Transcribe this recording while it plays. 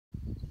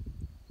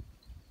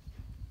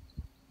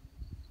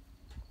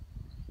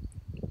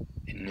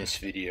In this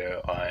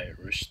video I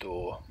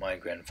restore my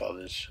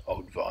grandfather's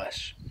old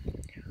vise.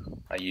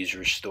 I use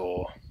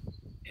restore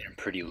in a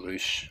pretty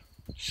loose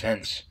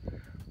sense.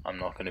 I'm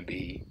not going to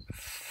be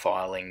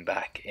filing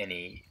back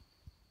any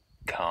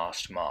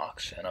cast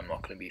marks, and I'm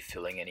not going to be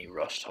filling any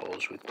rust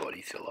holes with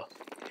body filler.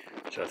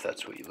 So if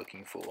that's what you're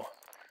looking for,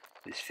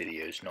 this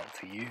video is not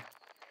for you.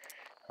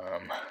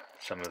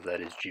 Some of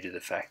that is due to the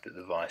fact that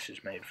the vise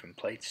is made from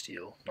plate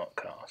steel, not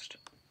cast.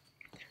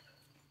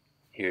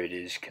 Here it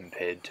is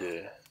compared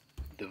to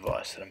the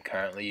vise that I'm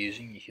currently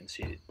using. You can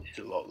see it is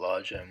a lot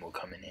larger and will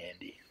come in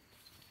handy.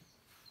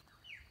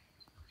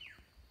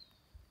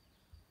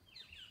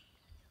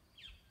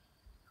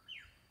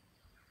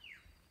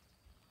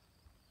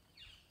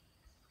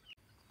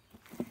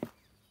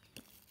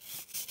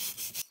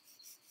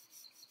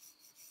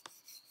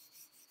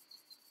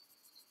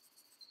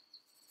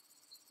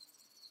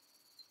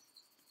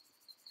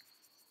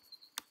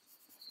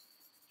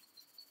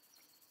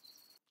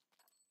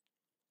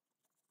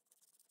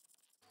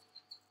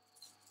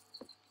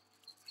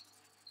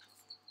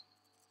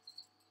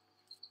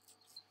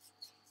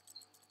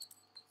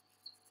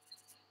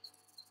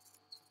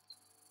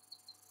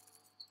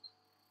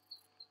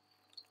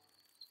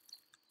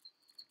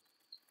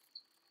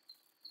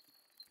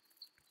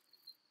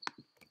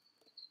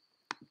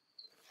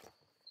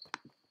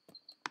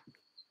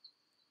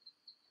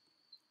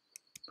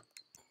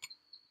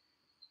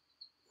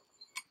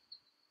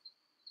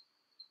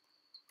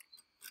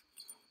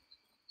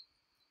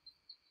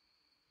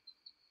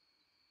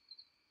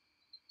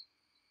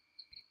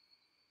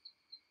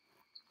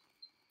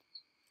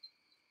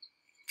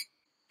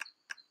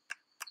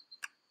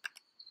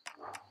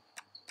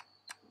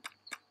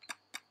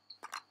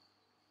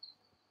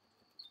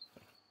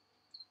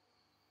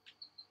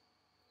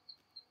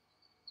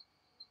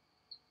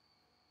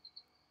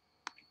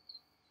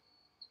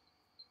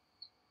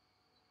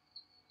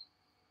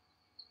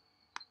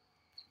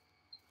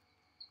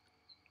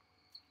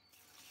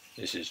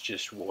 This is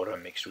just water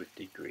mixed with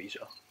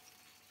degreaser,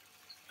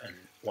 and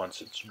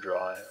once it's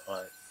dry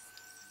I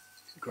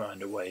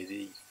grind away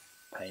the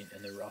paint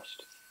and the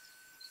rust.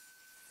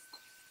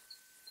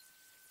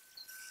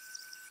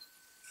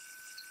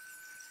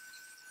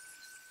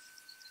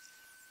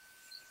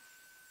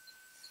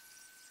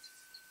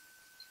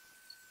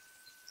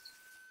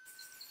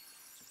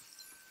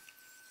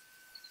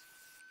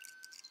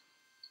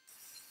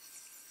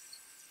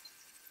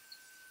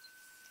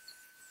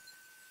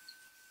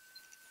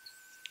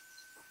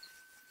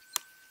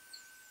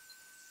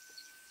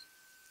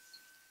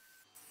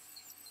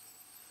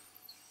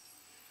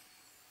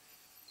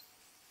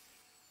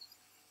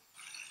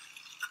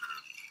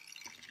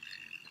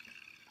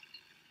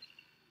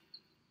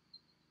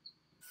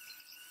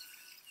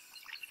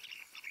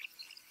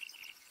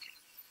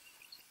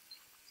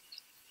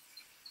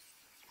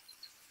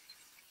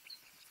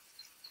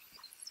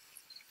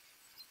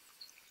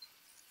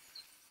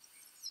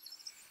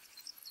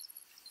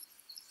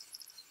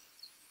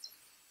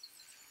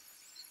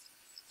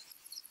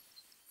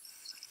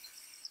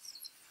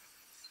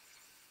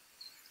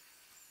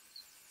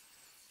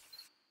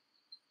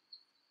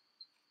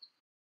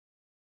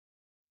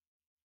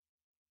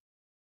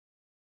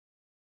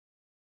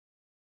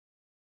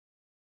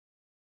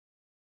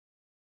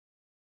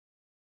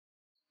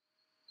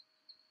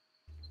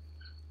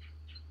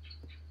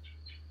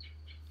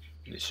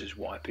 This is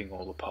wiping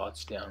all the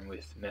parts down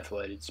with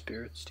methylated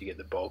spirits to get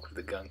the bulk of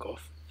the gunk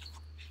off.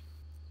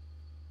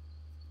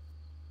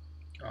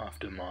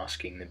 After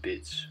masking the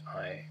bits,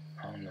 I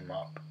hung them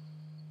up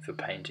for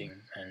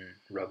painting and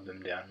rubbed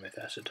them down with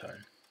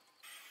acetone.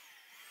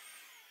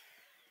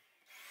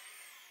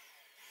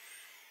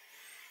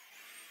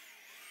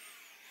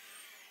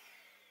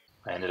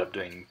 I ended up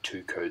doing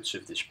 2 coats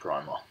of this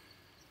primer.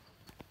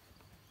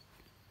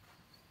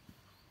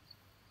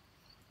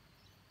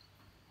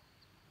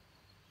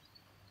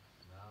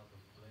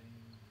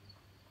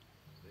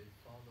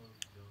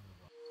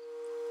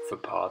 For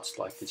parts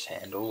like this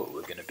handle that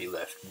were going to be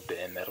left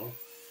bare metal,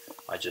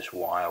 I just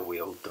wire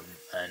wheeled them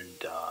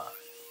and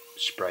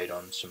sprayed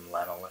on some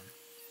lanolin.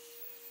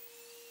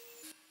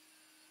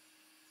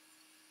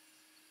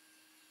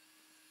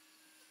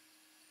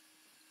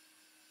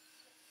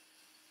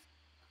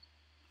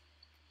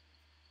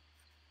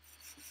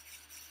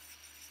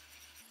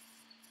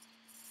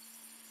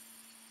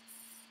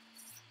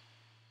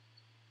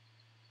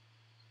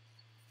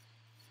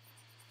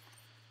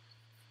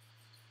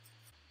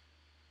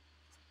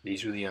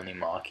 These were the only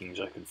markings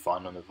I could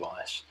find on the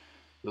vise.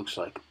 Looks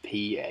like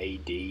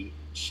PAD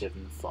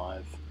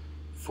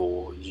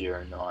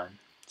 75409.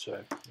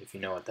 So if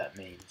you know what that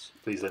means,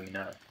 please let me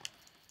know.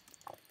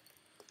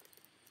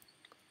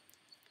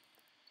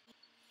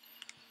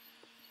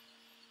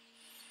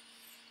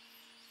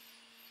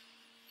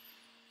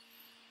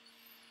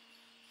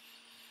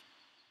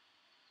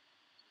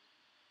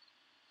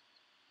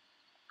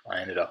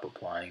 I ended up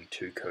applying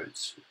 2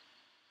 coats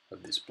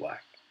of this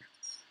black.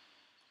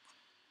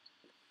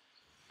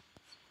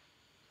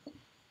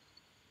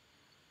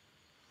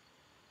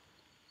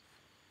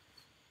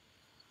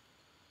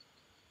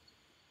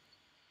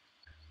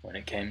 When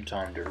it came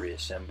time to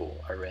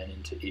reassemble, I ran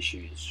into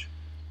issues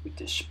with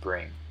the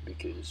spring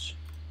because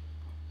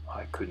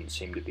I couldn't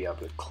seem to be able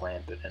to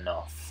clamp it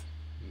enough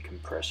and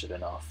compress it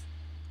enough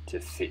to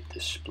fit the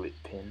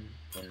split pin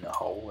in the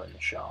hole in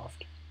the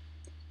shaft.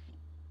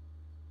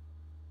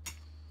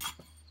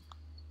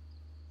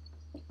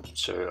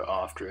 So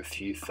after a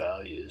few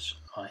failures,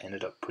 I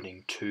ended up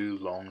putting two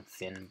long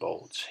thin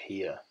bolts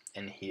here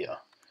and here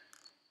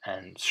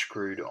and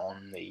screwed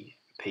on the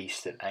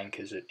piece that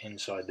anchors it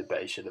inside the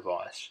base of the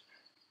vise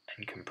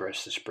and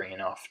compressed the spring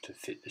enough to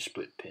fit the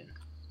split pin.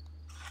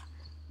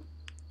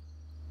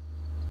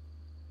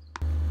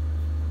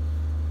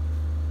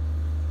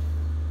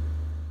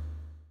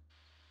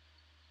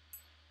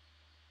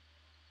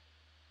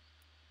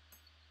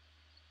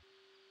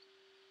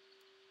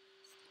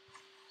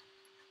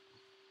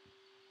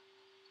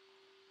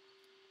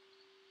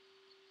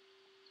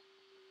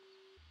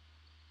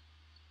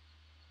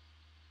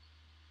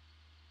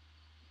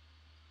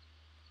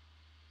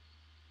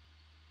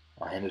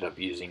 I ended up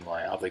using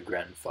my other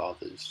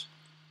grandfather's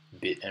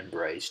bit and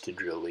brace to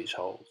drill these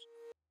holes.